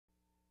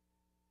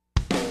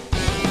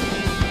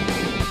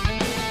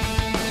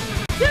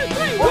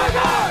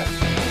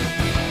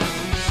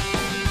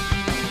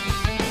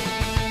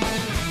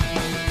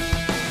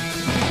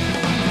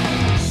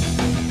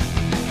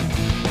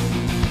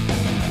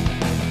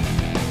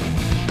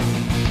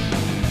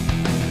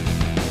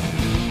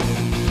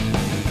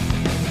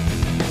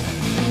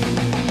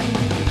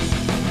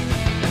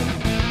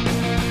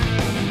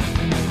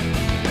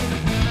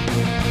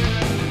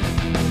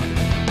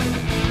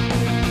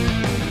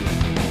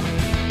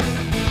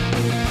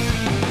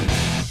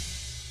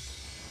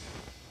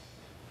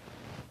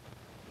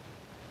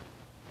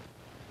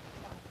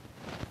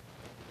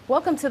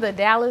Welcome to the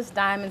Dallas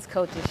Diamonds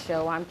Coaches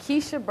Show. I'm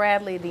Keisha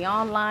Bradley, the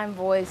online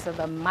voice of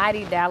the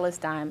mighty Dallas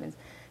Diamonds.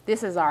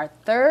 This is our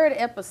third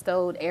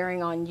episode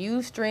airing on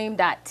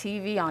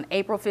Ustream.tv on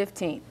April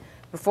 15th.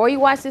 Before you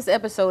watch this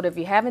episode, if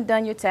you haven't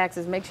done your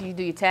taxes, make sure you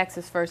do your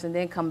taxes first and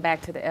then come back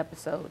to the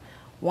episode.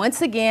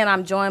 Once again,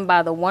 I'm joined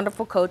by the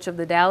wonderful coach of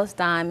the Dallas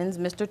Diamonds,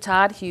 Mr.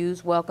 Todd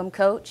Hughes. Welcome,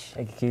 Coach.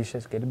 Thank you, Keisha.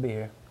 It's good to be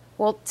here.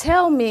 Well,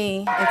 tell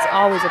me, it's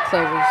always a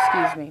pleasure,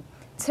 excuse me.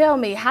 Tell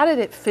me, how did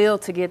it feel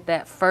to get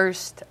that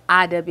first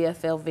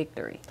IWFL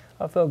victory?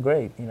 I felt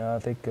great. You know, I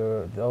think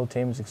the whole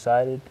team was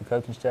excited. The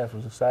coaching staff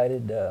was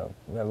excited.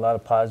 We had a lot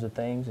of positive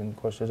things, and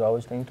of course, there's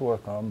always things to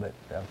work on. But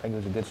I think it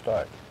was a good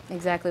start.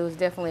 Exactly, it was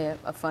definitely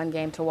a fun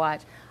game to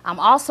watch. I'm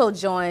also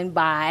joined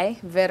by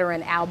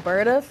veteran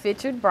Alberta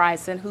Fitchard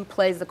Bryson, who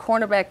plays the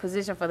cornerback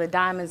position for the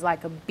Diamonds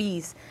like a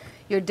beast.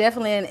 You're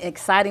definitely an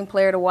exciting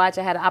player to watch.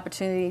 I had an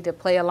opportunity to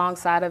play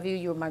alongside of you.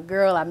 You were my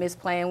girl. I miss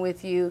playing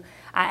with you.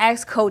 I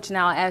asked Coach,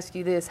 now I'll ask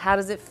you this. How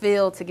does it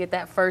feel to get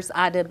that first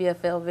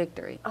IWFL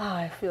victory? Oh,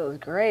 it feels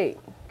great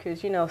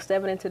because, you know,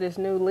 stepping into this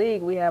new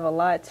league, we have a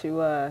lot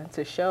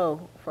to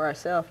show for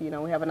ourselves. You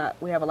know, we have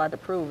a lot to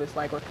prove. It's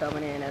like we're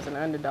coming in as an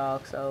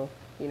underdog, so,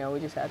 you know,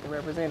 we just have to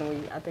represent.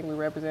 I think we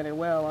represented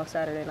well on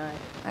Saturday night.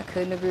 I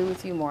couldn't agree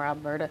with you more,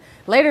 Alberta.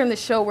 Later in the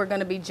show, we're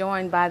going to be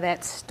joined by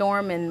that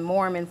Storm and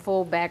Mormon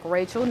fullback,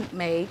 Rachel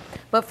May.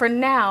 But for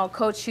now,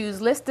 Coach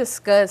Hughes, let's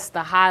discuss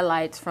the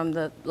highlights from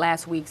the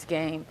last week's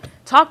game.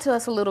 Talk to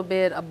us a little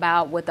bit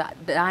about what the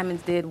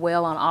Diamonds did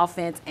well on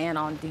offense and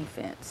on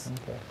defense.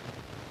 Okay.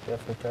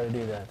 Definitely try to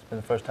do that. It's been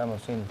the first time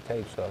I've seen the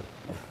tape, so.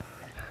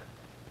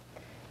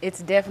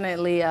 It's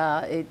definitely,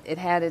 it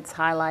had its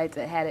highlights,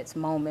 it had its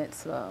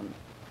moments.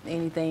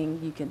 Anything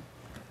you can?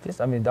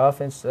 I mean, the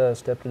offense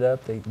stepped it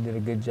up. They did a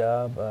good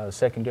job.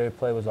 Secondary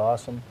play was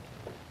awesome.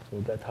 So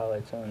we got the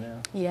highlights on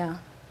now. Yeah.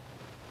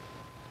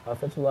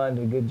 Offensive line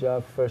did a good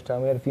job for the first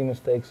time. We had a few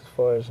mistakes as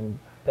far as some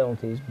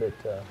penalties, but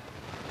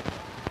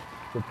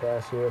good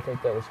pass here. I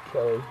think that was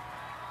Kelly.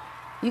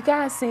 You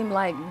guys seem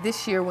like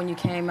this year when you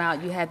came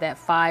out, you had that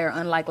fire,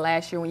 unlike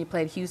last year when you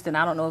played Houston.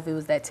 I don't know if it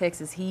was that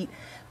Texas heat,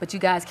 but you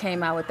guys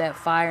came out with that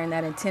fire and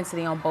that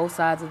intensity on both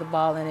sides of the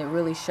ball, and it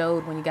really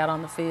showed when you got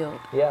on the field.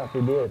 Yeah,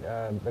 we did.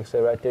 Like I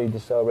said, right there, you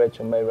just saw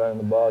Rachel May running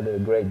the ball, did a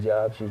great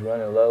job. She's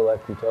running low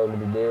like we told her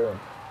to do, and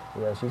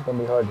you know, she's going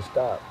to be hard to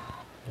stop.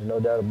 There's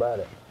no doubt about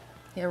it.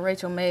 Yeah,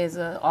 Rachel May is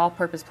an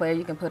all-purpose player.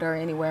 You can put her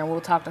anywhere, and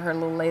we'll talk to her a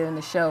little later in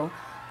the show.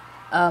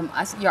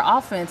 Your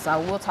offense,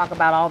 we'll talk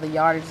about all the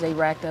yardage they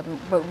racked up,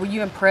 but were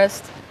you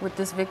impressed with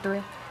this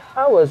victory?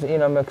 I was, you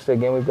know, like I said,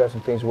 again, we've got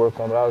some things to work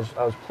on, but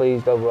I was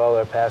pleased overall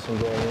with our passing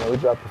game. You know, we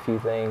dropped a few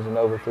things and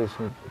overthrew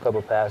a couple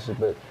of passes,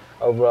 but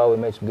overall we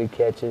made some good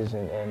catches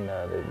and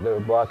they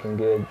were blocking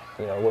good,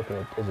 you know, working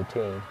as a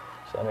team.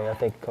 So, I mean, I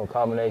think in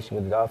combination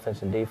with the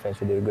offense and defense,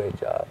 we did a great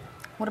job.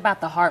 What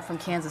about the Heart from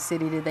Kansas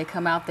City? Did they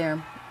come out there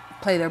and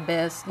play their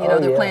best? You know,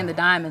 they're playing the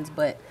Diamonds,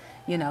 but,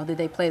 you know, did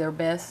they play their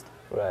best?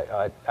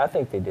 Right. I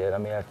think they did. I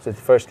mean, it's the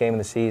first game of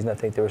the season. I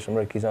think there were some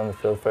rookies on the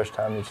field, first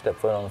time they stepped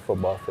foot on the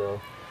football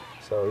field.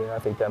 So, you know, I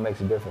think that makes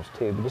a difference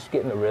too. But just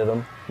getting the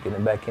rhythm,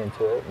 getting back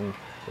into it, and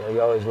you know, you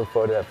always look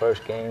forward to that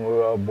first game. We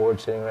were all bored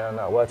sitting around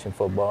not watching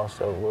football,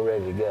 so we're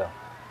ready to go.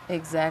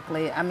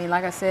 Exactly. I mean,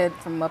 like I said,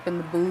 from up in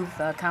the booth,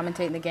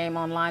 commentating the game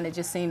online, it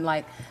just seemed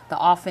like the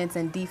offense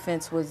and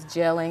defense was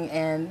gelling,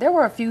 and there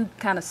were a few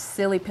kind of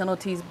silly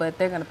penalties, but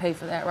they're going to pay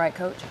for that, right,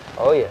 Coach?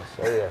 Oh, yes.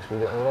 We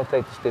don't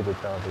take the stupid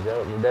penalties.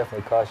 They'll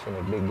definitely cost you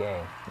in a big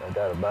game, no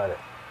doubt about it.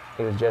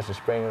 It was Jessica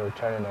Springer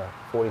returning a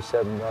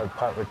 47-yard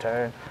punt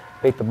return,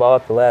 picked the ball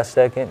at the last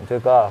second and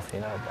took off. You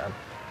know,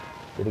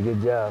 did a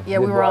good job. Yeah,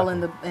 good we were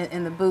blocking. all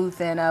in the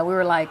booth, and we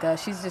were like,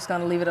 she's just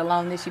going to leave it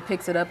alone. Then she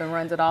picks it up and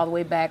runs it all the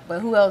way back. But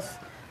who else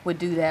would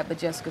do that but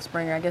Jessica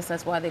Springer? I guess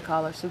that's why they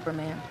call her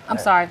Superman. I'm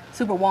sorry,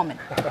 Superwoman.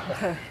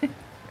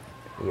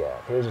 Yeah,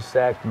 here's a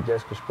sack,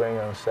 Jessica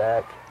Springer on a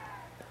sack.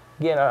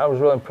 Again, I was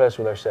really impressed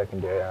with our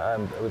secondary.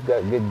 We've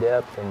got good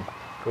depth, and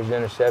there's an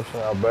interception,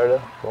 Alberta,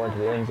 going to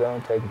the end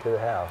zone, taken to the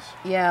house.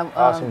 Yeah.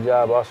 Awesome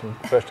job, awesome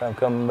first time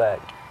coming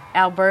back.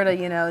 Alberta,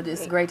 you know,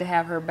 it's great to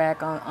have her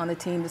back on the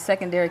team. The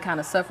secondary kind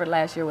of suffered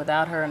last year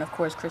without her, and of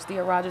course,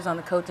 Christia Rogers on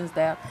the coaching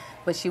staff,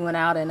 but she went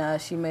out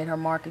and she made her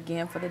mark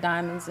again for the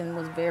Diamonds and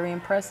was very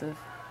impressive.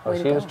 Oh,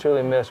 she was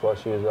truly missed while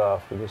she was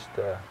off. We just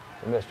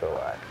missed her a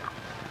lot.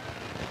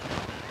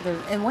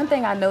 And one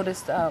thing I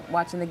noticed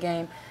watching the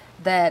game,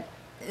 that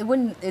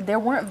there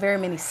weren't very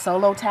many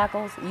solo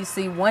tackles. You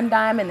see one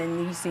Diamond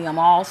and you see them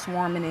all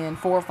swarming in,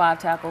 4 or 5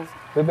 tackles.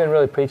 We've been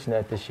really preaching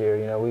that this year.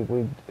 You know,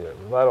 we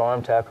a lot of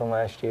arm tackling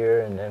last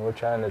year, and we're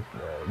trying to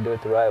do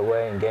it the right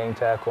way and gang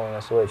tackle, and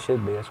that's the way it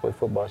should be. That's the way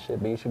football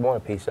should be. You should want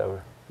a piece of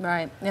her.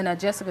 Right. And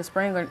Jessica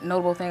Springer,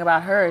 notable thing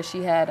about her is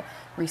she had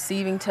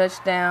receiving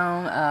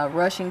touchdown,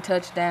 rushing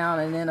touchdown,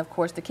 and then, of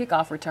course, the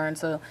kickoff return.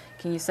 So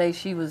can you say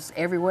she was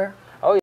everywhere?